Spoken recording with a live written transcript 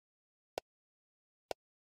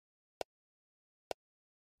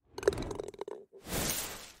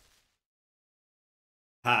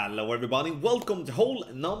Hello everybody, welcome to hole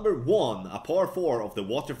number 1, a par 4 of the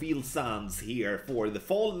Waterfield Sands here for the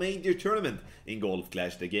Fall Major Tournament in Golf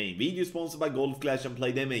Clash the Game. Video sponsored by Golf Clash and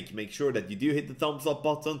Playdemic. Make sure that you do hit the thumbs up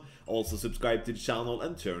button, also subscribe to the channel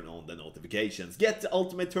and turn on the notifications. Get the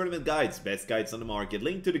ultimate tournament guides, best guides on the market.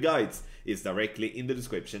 Link to the guides is directly in the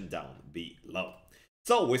description down below.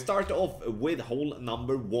 So we start off with hole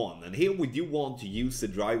number 1, and here we do want to use the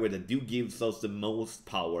driver that do gives us the most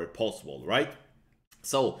power possible, right?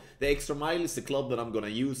 So the extra mile is the club that I'm gonna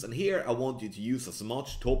use, and here I want you to use as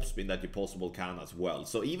much topspin that you possible can as well.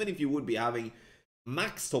 So even if you would be having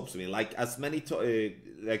max topspin, like as many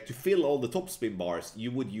like to fill all the topspin bars, you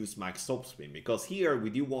would use max topspin, because here we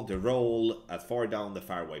do want to roll as far down the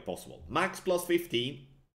fairway possible. Max plus 15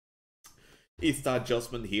 is the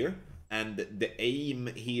adjustment here, and the aim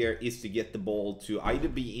here is to get the ball to either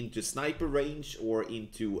be into sniper range or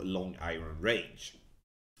into long iron range.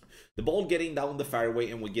 The ball getting down the fairway,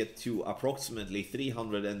 and we get to approximately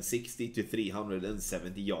 360 to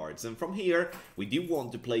 370 yards. And from here, we do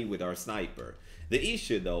want to play with our sniper. The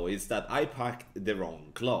issue though is that I packed the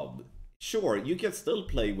wrong club. Sure, you can still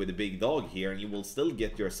play with a big dog here and you will still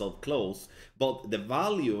get yourself close, but the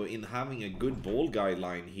value in having a good ball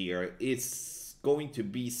guideline here is going to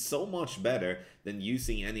be so much better than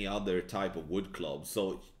using any other type of wood club.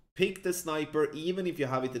 So pick the sniper even if you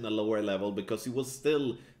have it in a lower level, because you will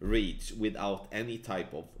still reach without any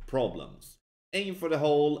type of problems. Aim for the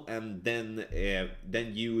hole, and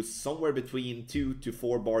then use somewhere between 2 to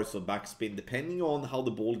 4 bars of backspin depending on how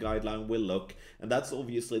the ball guideline will look. And that's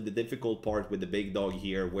obviously the difficult part with the big dog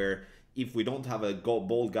here, where if we don't have a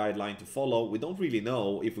ball guideline to follow, we don't really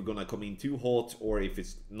know if we're gonna come in too hot or if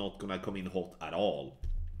it's not gonna come in hot at all,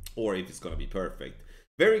 or if it's gonna be perfect.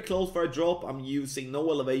 Very close for a drop. I'm using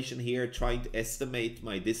no elevation here, trying to estimate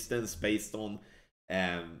my distance based on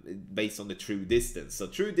the true distance. So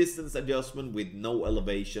true distance adjustment with no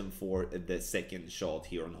elevation for the second shot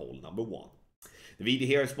here on hole number 1. The video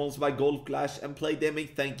here is sponsored by Golf Clash and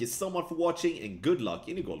Playdemic. Thank you so much for watching, and good luck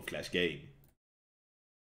in the Golf Clash game.